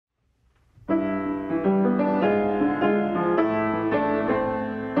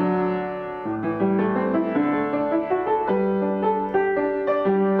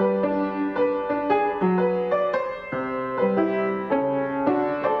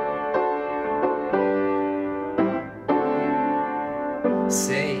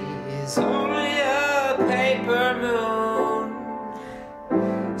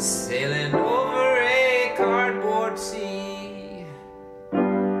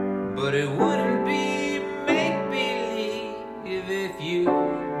but it wouldn't be make-believe if you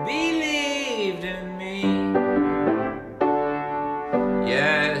believed in me.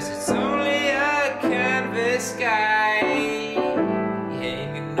 Yes, it's only a canvas sky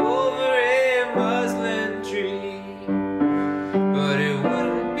hanging over a muslin tree, but it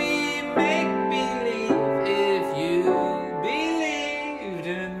wouldn't be make-believe if you believed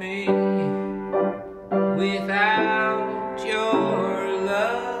in me. Without your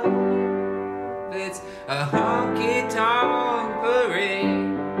love, it's a honky-tonk parade.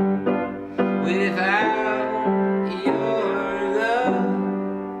 Without your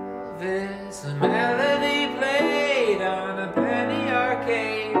love, it's a melody played on a penny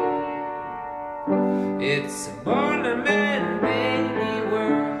arcade. It's a Barnum and Bailey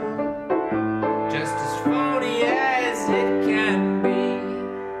world, just as phony as it can be,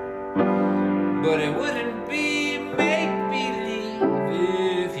 but it wouldn't be make-believe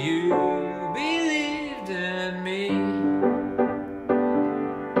if you believed in me.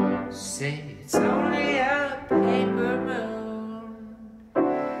 Say it's only a paper moon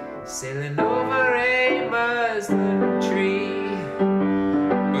sailing over a muslin tree,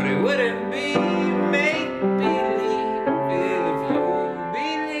 but it wouldn't be make-believe if you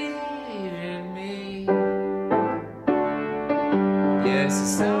believed in me. Yes,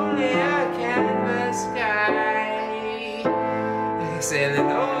 it's only a canvas sky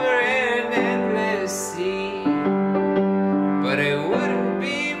sailing over an endless sea, but it wouldn't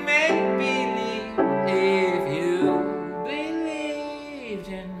be make-believe if you believed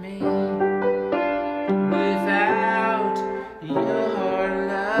in me. Without your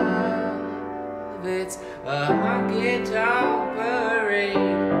love, it's a honky-tonk parade.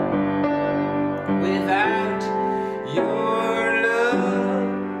 Without your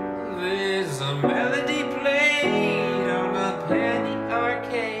love, is a melody played on a penny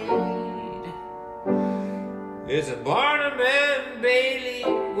arcade. It's a Barnum and Bailey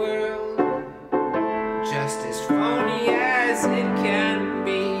world, just as phony as it can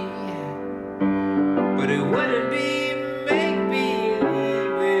be, but it wouldn't be make-believe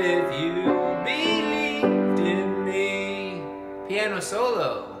if you believed in me. Piano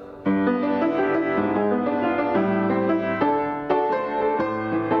solo.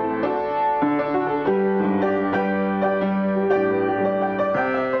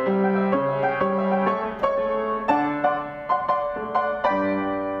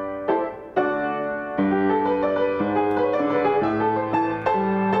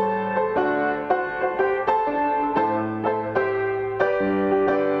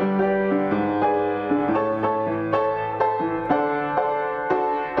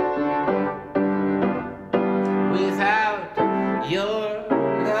 Your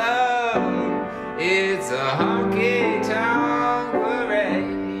love, it's a honky-tonk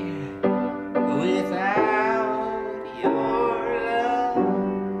parade. Without your love,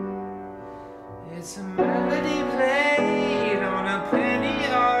 it's a melody played on a penny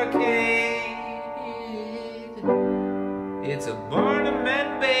arcade. It's a Barnum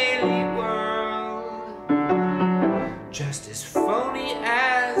and Bailey world, just as phony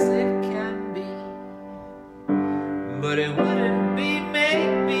as it can be, but it wouldn't be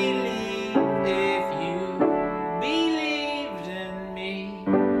make-believe if you believed in me.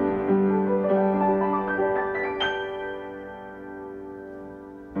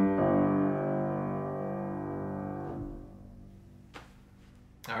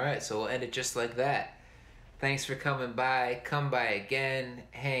 Alright, so we'll end it just like that. Thanks for coming by. Come by again,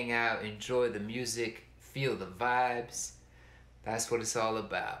 hang out, enjoy the music, feel the vibes. That's what it's all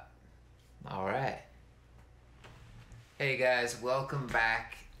about. Alright. Hey guys, welcome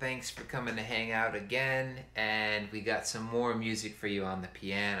back. Thanks for coming to hang out again, and we got some more music for you on the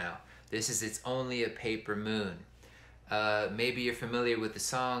piano. This is It's Only a Paper Moon. Maybe you're familiar with the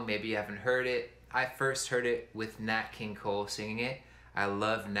song, maybe you haven't heard it. I first heard it with Nat King Cole singing it. I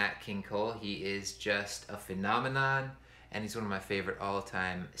love Nat King Cole. He is just a phenomenon, and he's one of my favorite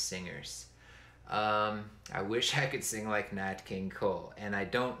all-time singers. I wish I could sing like Nat King Cole, and I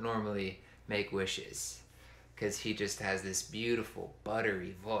don't normally make wishes, because he just has this beautiful,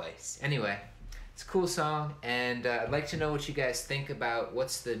 buttery voice. Anyway, it's a cool song, and I'd like to know what you guys think about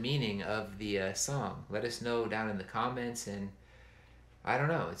what's the meaning of the song. Let us know down in the comments, and I don't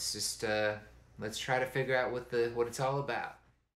know, it's just, let's try to figure out what it's all about.